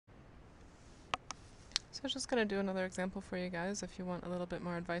So I'm just going to do another example for you guys if you want a little bit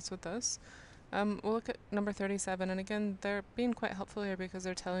more advice with this. We'll look at number 37, and again, they're being quite helpful here because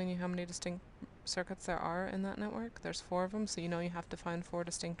they're telling you how many distinct circuits there are in that network. There's 4 of them, so you know you have to find 4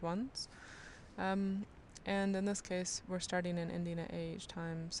 distinct ones. And in this case, we're starting and ending at A each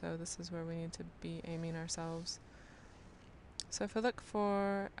time, so this is where we need to be aiming ourselves. So if I look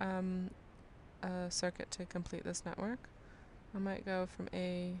for a circuit to complete this network, I might go from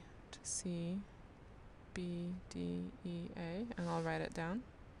A to C, B, D, E, A, and I'll write it down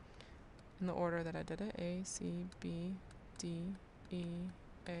in the order that I did it. A, C, B, D, E,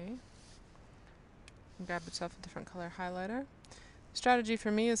 A. And grab yourself a different color highlighter. Strategy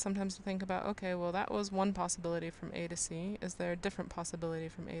for me is sometimes to think about, okay, well that was one possibility from A to C. Is there a different possibility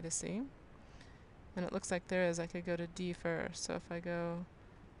from A to C? And it looks like there is. I could go to D first. So if I go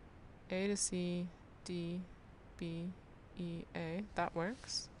A to C, D, B, E, A, that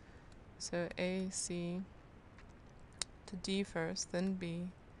works. So A, C to D first, then B,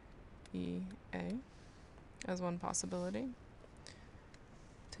 E, A as one possibility.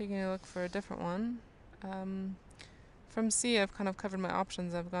 Taking a look for a different one. From C, I've kind of covered my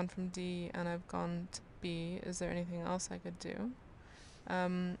options. I've gone from D and I've gone to B. Is there anything else I could do?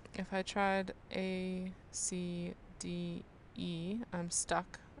 If I tried A, C, D, E, I'm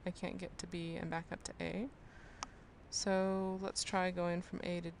stuck. I can't get to B and back up to A. So let's try going from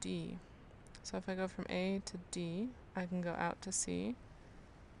A to D. So if I go from A to D, I can go out to C,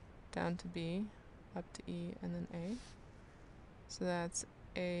 down to B, up to E, and then A. So that's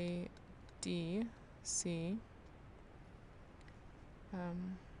A, D, C,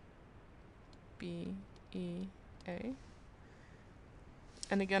 B, E, A.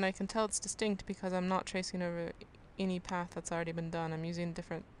 And again, I can tell it's distinct because I'm not tracing over any path that's already been done. I'm using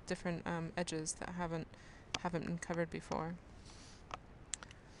different edges that haven't been covered before.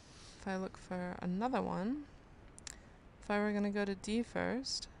 If I look for another one, if I were going to go to D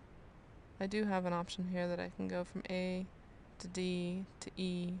first, I do have an option here that I can go from A to D to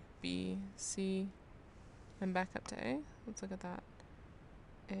E, B, C, and back up to A. Let's look at that.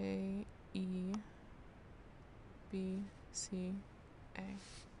 A, E, B, C, A.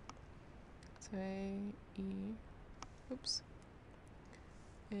 So A, E, oops.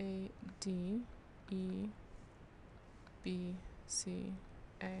 A, D, E, B, C,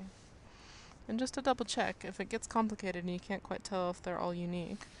 A. And just to double check, if it gets complicated and you can't quite tell if they're all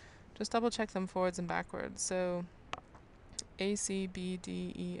unique, just double check them forwards and backwards. So A, C, B,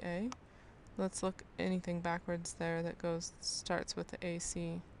 D, E, A. Let's look anything backwards there that starts with the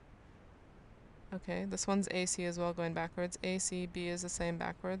AC. Okay, this one's AC as well going backwards. ACB is the same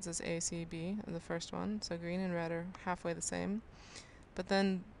backwards as ACB, the first one. So green and red are halfway the same. But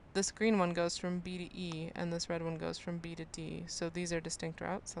then this green one goes from B to E, and this red one goes from B to D. So these are distinct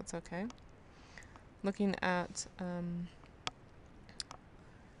routes, that's okay. Looking at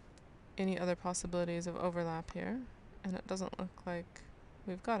any other possibilities of overlap here, and it doesn't look like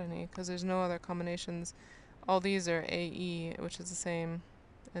we've got any, because there's no other combinations. All these are AE, which is the same,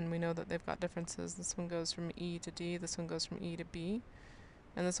 and we know that they've got differences. This one goes from E to D, this one goes from E to B,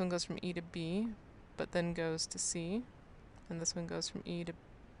 and this one goes from E to B, but then goes to C, and this one goes from E to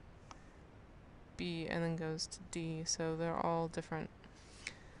B and then goes to D, so they're all different.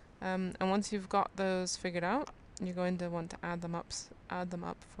 And once you've got those figured out, you're going to want to add them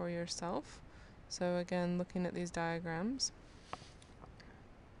up for yourself. So again, looking at these diagrams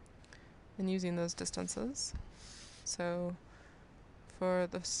and using those distances. So for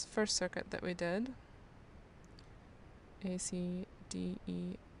this first circuit that we did, A, C, D,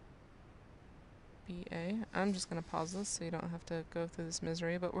 E, B, A. I'm just going to pause this so you don't have to go through this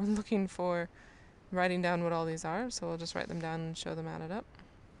misery, but we're looking for writing down what all these are, so we'll just write them down and show them added up.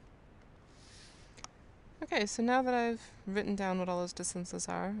 Okay, so now that I've written down what all those distances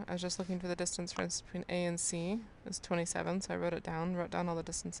are, I was just looking for the distance, for instance, between A and C is 27, so I wrote down all the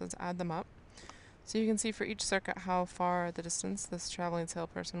distances, add them up. So you can see for each circuit how far the distance this traveling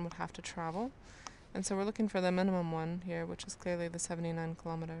salesperson would have to travel. And so we're looking for the minimum one here, which is clearly the 79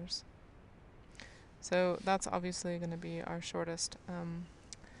 kilometers. So that's obviously going to be our shortest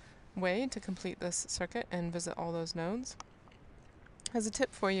way to complete this circuit and visit all those nodes. As a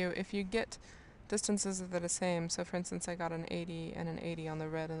tip for you, if you get distances that are the same, so for instance I got an 80 and an 80 on the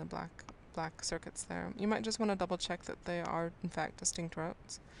red and the black circuits there, you might just want to double check that they are in fact distinct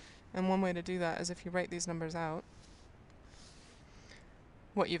routes. And one way to do that is if you write these numbers out,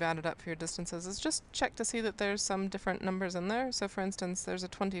 what you've added up for your distances is just check to see that there's some different numbers in there. So for instance, there's a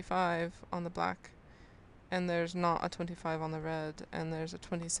 25 on the black and there's not a 25 on the red, and there's a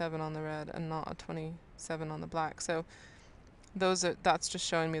 27 on the red and not a 27 on the black. So That's just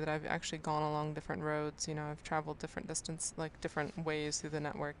showing me that I've actually gone along different roads. You know, I've traveled different distance, like different ways through the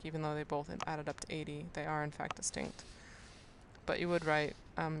network, even though they both added up to 80. They are in fact distinct. But you would write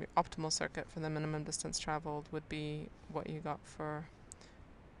your optimal circuit for the minimum distance traveled would be what you got for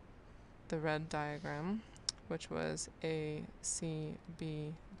the red diagram, which was A, C,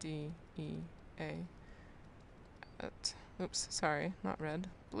 B, D, E, A. Oops, sorry, not red,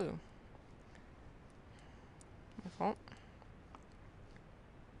 blue. My fault.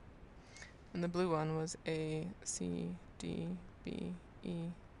 And the blue one was A, C, D, B, E,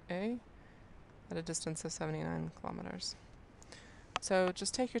 A at a distance of 79 kilometers. So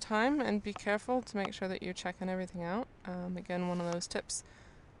just take your time and be careful to make sure that you're checking everything out. Again, one of those tips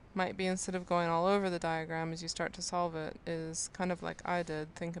might be, instead of going all over the diagram as you start to solve it, is kind of like I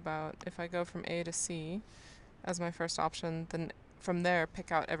did. Think about, if I go from A to C as my first option, then from there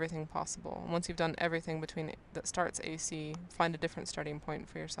pick out everything possible. And once you've done everything between that starts AC, find a different starting point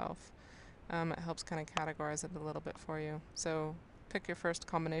for yourself. It helps kind of categorize it a little bit for you. So pick your first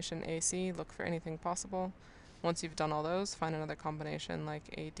combination AC, look for anything possible. Once you've done all those, find another combination like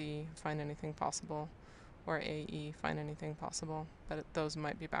AD, find anything possible, or AE, find anything possible. But those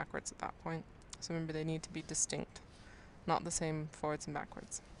might be backwards at that point. So remember, they need to be distinct, not the same forwards and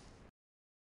backwards.